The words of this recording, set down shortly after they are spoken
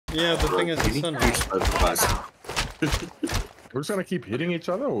Yeah, the thing is, the sun. We're just gonna keep hitting each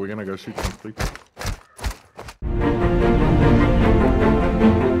other, or we're gonna go shoot some people?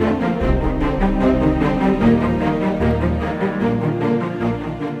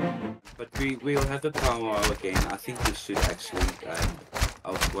 But we will have the power again. I think we should actually.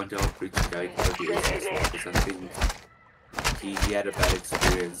 I want to help Triggz guy out because I think he had a bad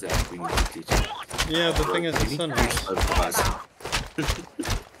experience and we need to teach him. Yeah, the thing is, the sun.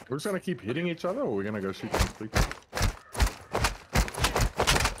 We're just gonna keep hitting each other, or we're gonna go shoot some people?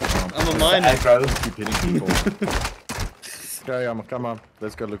 I'm a miner. Keep hitting people. Okay, come on.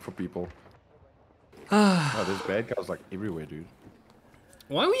 Let's go look for people. Oh, there's bad guys like everywhere, dude.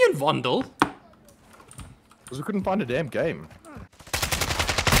 Why were you in Vandal? Because we couldn't find a damn game.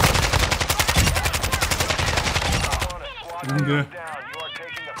 Yeah.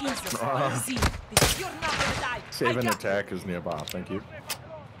 7 attackers nearby, thank you.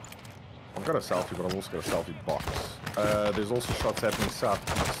 I've got a selfie, but I've also got a selfie box. There's also shots happening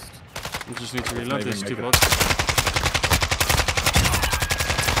southeast. You just need to reload these two it. bots.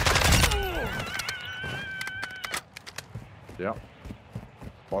 Yeah.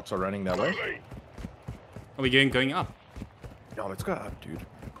 Bots are running that way. Are we going up? Yeah, let's go up, dude.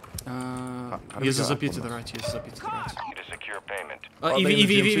 Yes, is up here to the right. Yes, is up here to the right. Need to secure payment.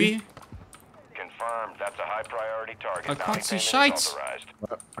 EV. Confirmed. That's a high priority target. I can't see shite.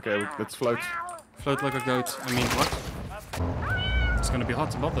 Okay, let's float. Float like a goat. I mean, what? It's gonna be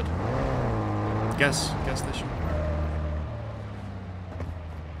hot. I'm bothered. Gas station.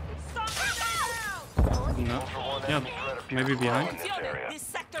 No. Yeah, maybe behind.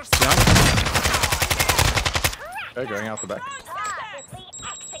 Yeah. Okay, going out the back.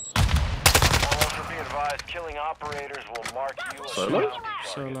 Also be advised, killing operators will mark you as Solo?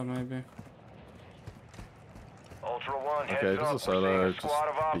 Solo, maybe. Ultra One, Okay, heads this is up, solo. we're Just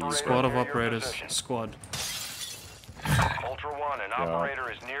seeing a Squad of near your operators. position. Squad. Ultra One, an operator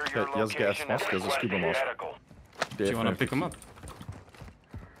is near your Yes, gas location mask, and there's a scuba requesting mask. medical. Do you want to pick them up?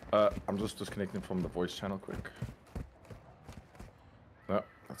 I'm just disconnecting from the voice channel quick. No,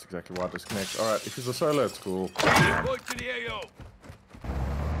 that's exactly why I disconnect. Alright, if it's a solo, it's cool. Oh,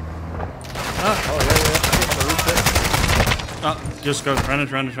 Ah, just go. Run it.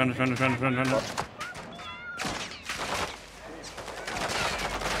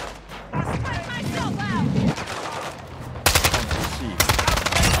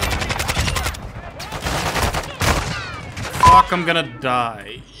 Fuck, I'm gonna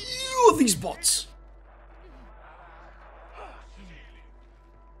die. Ew, these bots.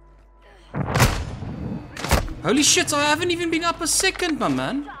 Holy shit, I haven't even been up a second, my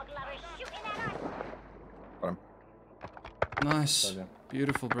man. Nice.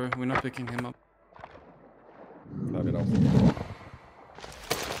 Beautiful, bro. We're not picking him up.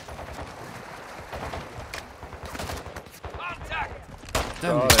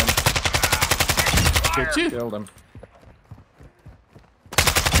 Damn. Get you. Killed him.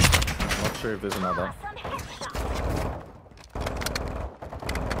 I'm not sure if there's another.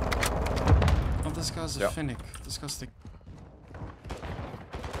 Oh, this guy's a Finnick. Disgusting.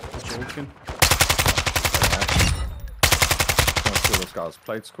 Joking. Let's steal this guy's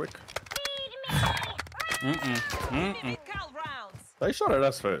plates quick. They shot at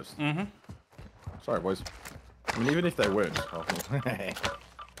us first. Sorry, boys. I mean, even if they weren't.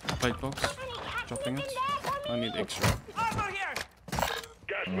 Plate box. Dropping it. I need extra.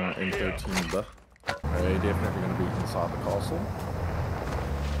 M13, duh. They're definitely going to be inside the castle.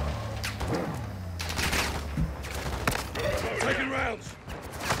 Taking rounds.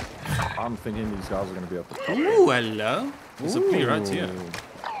 I'm thinking these guys are going to be at the top. Ooh, hello. There's a plea right here.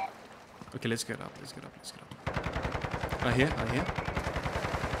 Okay, let's get up. I hear.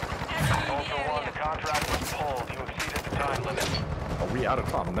 Ultra One, the contract was pulled. You exceeded the time limit. Are we out of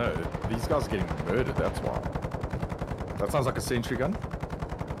time? No. These guys are getting murdered, that's why. That sounds like a sentry gun.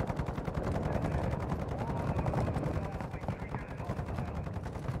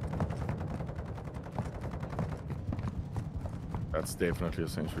 That's definitely a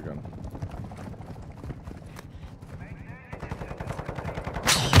sentry gun.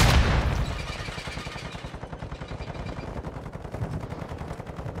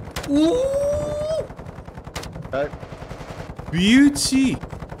 Ooh! Hey. Beauty!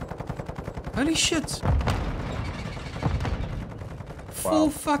 Holy shit! Wow,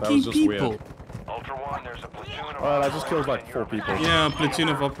 4 fucking people! weird. Ultra One, there's a platoon of Alright, I just killed like 4 people. Yeah, a platoon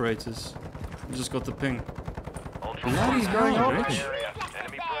of operators. We just got the ping. Ultra Bloody hell, Rich. area.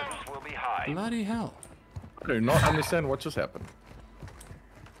 Enemy presence will be high. Bloody hell. I do not understand what just happened.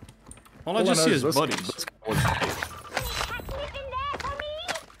 All I just see is this bodies. guy was dead.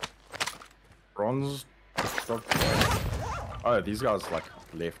 Bronze. Oh, these guys like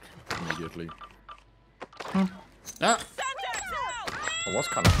left immediately. Ah! It was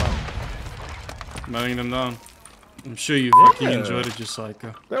kind of fun. Mowing them down. I'm sure you fucking enjoyed it, you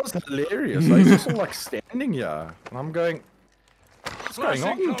psycho. That was hilarious. Like, just all like standing here, and I'm going, what's going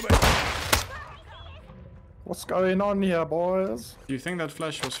on? What's going on here, boys? Do you think that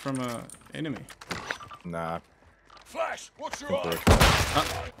flash was from a enemy? Nah. Flash, what's your eye?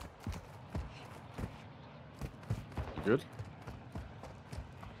 Ah. You good?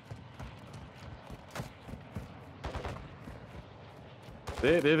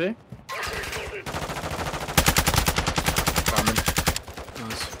 There. Coming.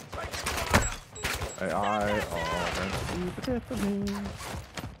 Nice. AI are going to be the death of me.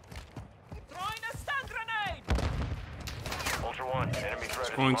 Throwing a stun grenade! Ultra One, enemy threat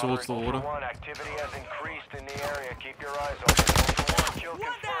is going towards the moderate. water. Ultra One, activity has increased in the area. Keep your eyes open. Ultra One, kill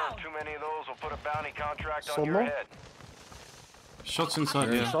confirmed. Too many of those will put a bounty contract on your Solo? head. Shots inside,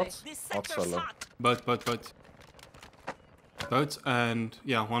 Any yeah. shots? This Not sector's solo. hot. Boat. Boat and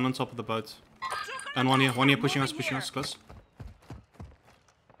yeah, one on top of the boat. And one here pushing us close.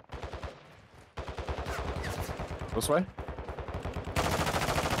 This way?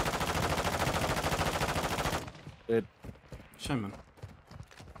 Dead. Shame, man.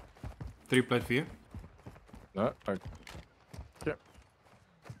 3 plate for you. No, okay. Yeah.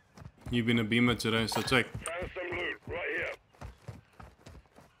 You've been a beamer today, so take. Found some loot right here.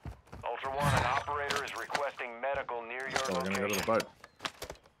 Ultra One, an operator is requesting medical near your So we're gonna go to the location. boat.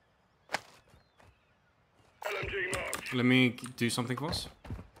 LMG marked. Let me do something for us.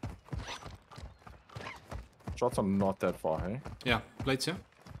 Shots are not that far, hey? Yeah, plates here.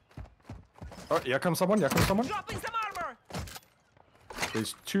 Oh, here comes someone. Dropping some armor!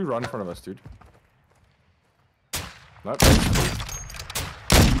 There's 2 right in front of us, dude. Nope.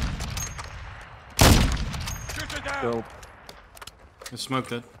 Shoot it down. Killed. I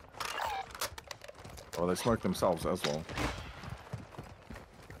smoked it. Oh, they smoked themselves as well.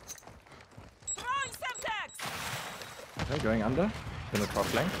 Throwing Semtex! Okay, going under. In the top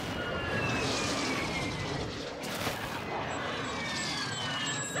flank.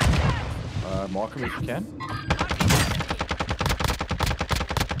 Mark him if you can.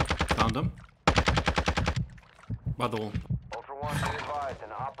 Found him. By the wall. Ultra One, be advised,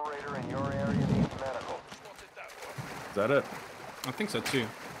 an operator in your area needs medical. Is that it? I think so too.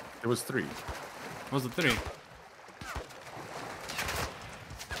 It was 3. Was it 3?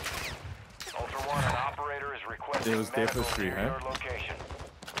 Ultra One, an operator is requesting There was medical definitely 3, near huh? your location.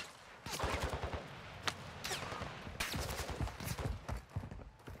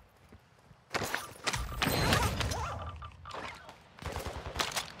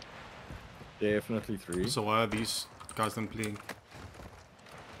 Definitely 3. So why are these guys then playing?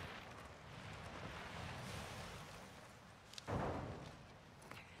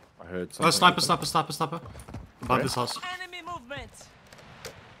 I heard Oh, something. sniper. Above Where? this house. Enemy movement!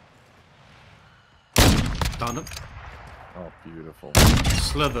 Found him. Oh, beautiful.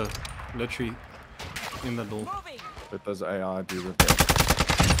 Slither. Literally in the door. Moving! What does AI do with that?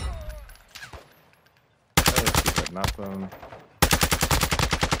 Oh, let's get nothing.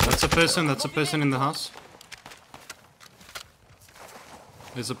 That's a person in the house.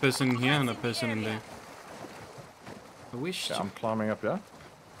 There's a person here and a person in there. I wish. Yeah, I'm climbing up here.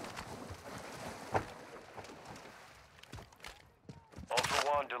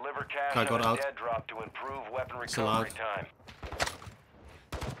 Ultra One, deliver cash Guy and got a out. dead drop to improve weapon Still recovery alive. time.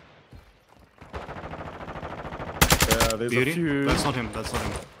 Yeah, there's Beauty? a few. That's not him.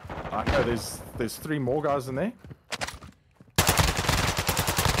 I know there's 3 more guys in there.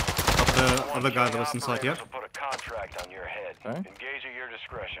 But the other guy that was inside here. Operators will put a contract on your head. Okay. Engage at your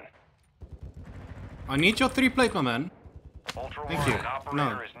discretion. I need your 3 plate, my man. Ultra Thank One, you. an operator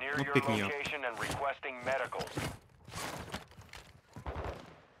No, is near not your picking you up. location and requesting medical.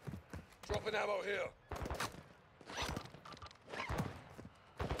 Dropping ammo here.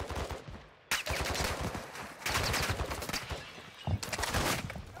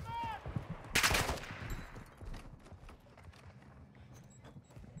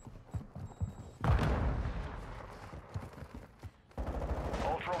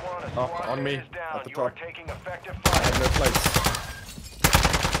 Ultra One, a Oh, squad on me, mate is down. at the You are top. taking effective I fire. have no plates.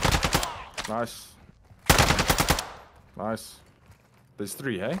 Nice. Nice. There's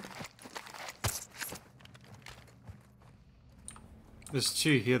 3, hey? There's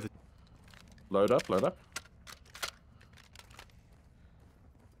 2 here. Load up.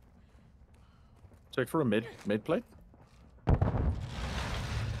 Check for a mid plate.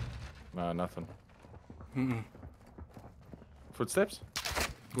 No, nothing. Footsteps?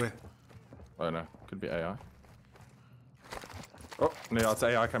 Where? Oh no, could be AI. Oh, no, it's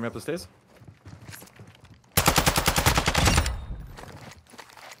AI coming up the stairs.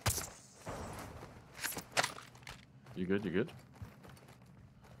 You good, you good?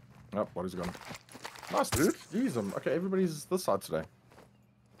 Oh, body's gone. Nice, dude. Use them. Okay, everybody's this side today.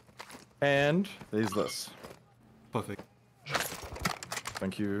 And there's this. Perfect.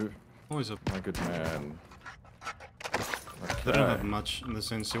 Thank you, Always up. my good man. They don't have much in the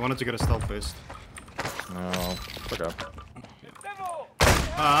sense. You wanted to get a stealth first. No, it's okay.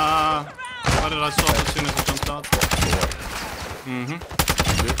 Why did I stop as soon as I jumped out? Mm-hmm.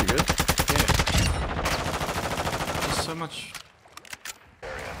 You good, you good? Yeah. There's so much.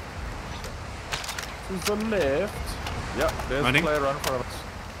 To the left. Yep, there's Running. a player right in front of us.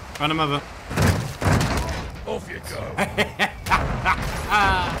 Run him over. Off you go.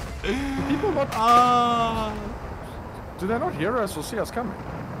 People not... Do they not hear us or see us coming?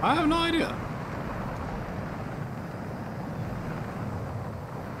 I have no idea.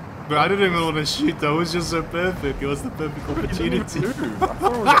 But I didn't even want to shoot. That was just so perfect. It was the perfect opportunity. I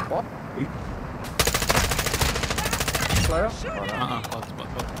thought it was a bot. Player? Oh, no.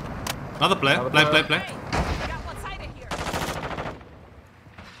 Bot. Another player. Another Play. Hey, got one side of here.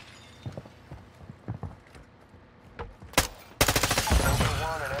 Ultra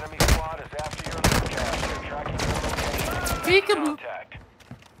One, an enemy squad is after your loot cache. They're tracking your location. Peekaboo. Contact.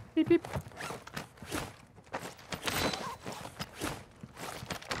 Beep, beep.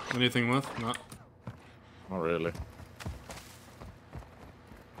 Anything worth? No. Not really.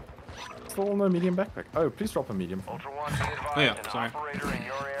 Still no medium backpack. Oh, please drop a medium. Ultra One, be advised, Oh, yeah, an sorry. operator in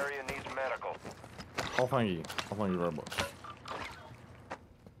your area needs medical. I'll find you robots.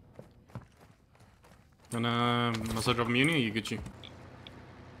 And must I drop a muni or you Gucci?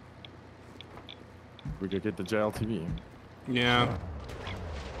 We could get the JLTV. Yeah.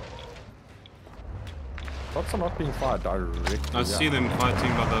 Shots are not being fired directly. I see them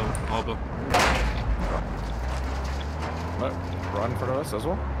fighting by the harbor. No, right in front of us as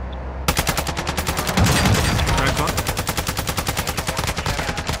well. Crack one.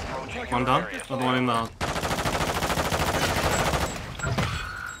 One down. Another one in the house.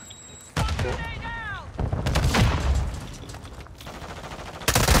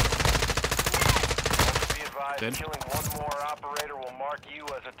 Be advised, Dead. killing one more operator will mark you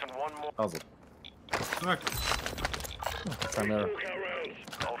as a one more. How's it? Crack. Camera.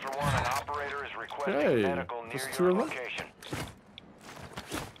 Ultra One, an operator is requesting Hey, medical near just two your of them? location.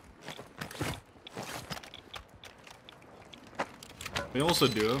 They also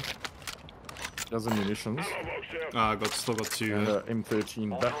do. There's the munitions. Still got two. And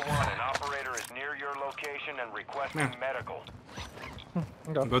M13 Ultra back. One, an operator is near your location and requesting Yeah. medical.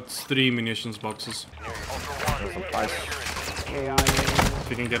 Okay. Got 3 munitions boxes. Near Ultra One, the ice. operator is CAI. If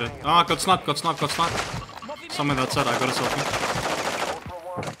you can get it. Ah, got sniped. Somewhere that side. I got a selfie.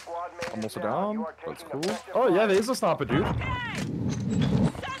 Ultra One, squad mate I'm is also down. down. You are That's taking cool. effective Oh yeah, fire. there is a sniper, dude.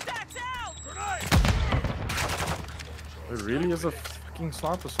 Contacts out. There really is a fucking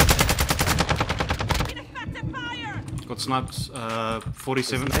sniper. Ineffective fire. Got sniped. His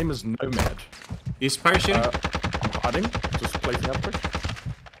 47. name is Nomad. He's parachuting. I'm hiding. Just placing up quick.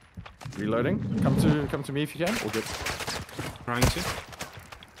 Reloading. Come to me if you can. Or get. Trying to.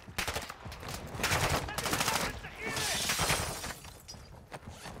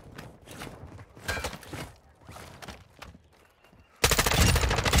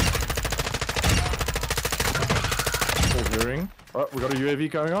 All hearing. Oh, we got a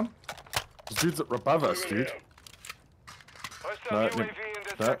UAV going on. This dude's above us, dude. Hostile No, UAV in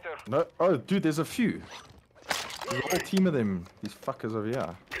this no, sector. no. Oh, dude, there's a few. There's a whole team of them. These fuckers over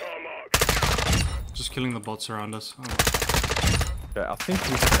here. Just killing the bots around us. Oh. Yeah, I think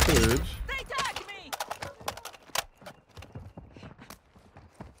we could. They tag me.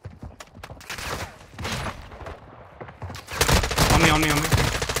 On me.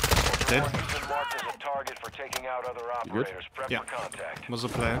 Dead. One, you've been marked as a target for taking out other good? operators. Prep Yeah. for contact. Was a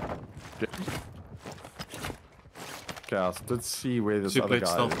player. Okay, I did see where this Two other plate guy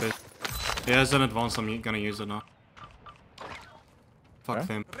stealth is. bit. Yeah, it's an advanced. I'm gonna use it now. Fuck Okay.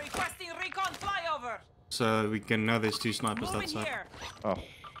 them. Requesting recon flyover. So we can know there's 2 snipers that Moving side. here. Oh.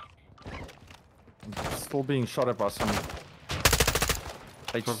 I'm still being shot at by some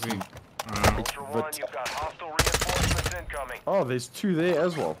Probably. Ultra One, you've got hostile reinforcements incoming. Oh, there's 2 there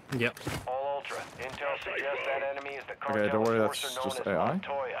as well. Yep. All Ultra. Intel suggests that enemy is the cartel don't worry, enforcer that's known just as AI.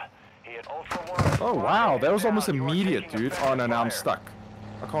 Montoya. He had Ultra One. Oh wow, that was down. almost You are immediate, taking dude. Oh effective no, now I'm fire. stuck.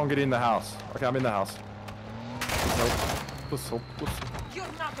 I can't get in the house. Okay, I'm in the house. Help. You're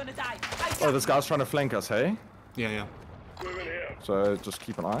not gonna die. Oh, this guy's trying to flank us, hey? Yeah. Moving here. So just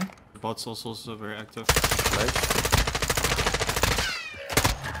keep an eye. The bot's also very active. Right.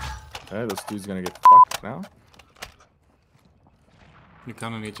 Okay, this dude's gonna get fucked now. You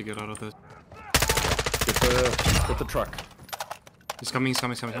kind of need to get out of this. Get the truck. He's coming.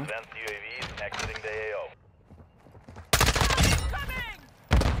 Advanced UAVs exiting the AO. Coming!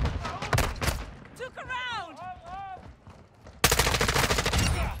 Took a round!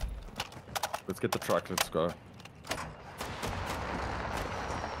 Let's get the truck. Let's go.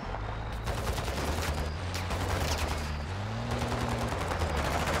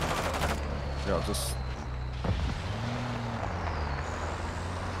 Yeah, just.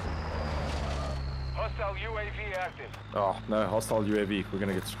 Hostile UAV active. Oh no, hostile UAV. We're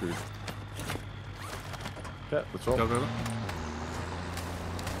gonna get screwed. Okay, let's roll. Go.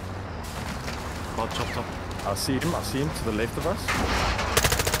 Bot chopped up. I see him to the left of us.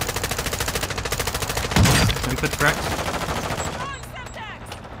 Input cracked. Throwing Semtex!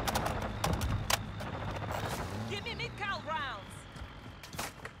 Give me mid-cal rounds!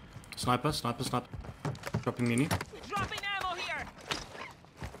 Sniper. Dropping mini. Dropping ammo here!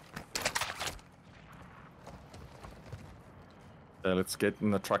 Let's get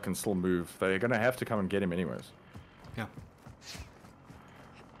in the truck and still move. They're gonna have to come and get him anyways. Yeah.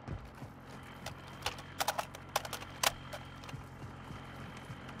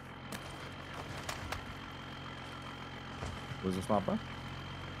 Where's the sniper?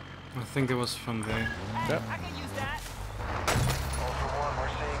 I think it was from there. Yeah. I can use that! Ultra One, we're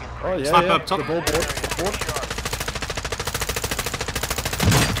seeing Oh yeah, Sniper yeah. up top. The ball board.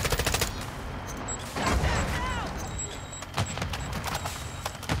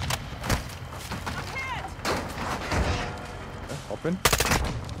 Hop in.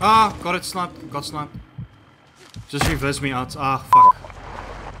 Ah, got it sniped. Got sniped. Just reverse me out. Ah, fuck.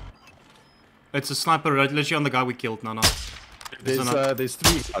 It's a sniper literally on the guy we killed. No. There's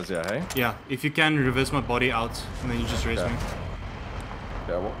 3 guys here, hey? Yeah, if you can reverse my body out, and then you just raise Yeah. me.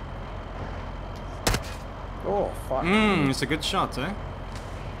 Yeah, well. Oh, fuck. It's a good shot, eh?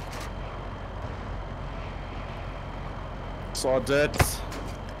 Saw it.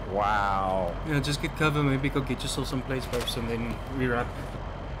 Wow. Yeah, just get cover, maybe go get yourself some place first, and then rewrap.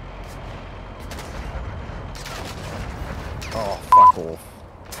 Oh, fuck off.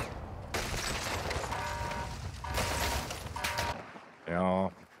 Yeah.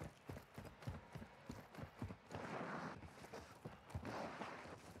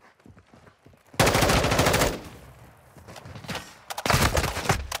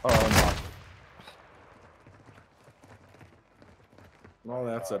 Oh, no. Well,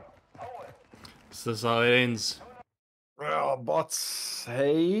 that's it. This is how it ends. Oh, bots.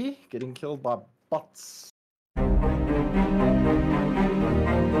 Hey, getting killed by bots.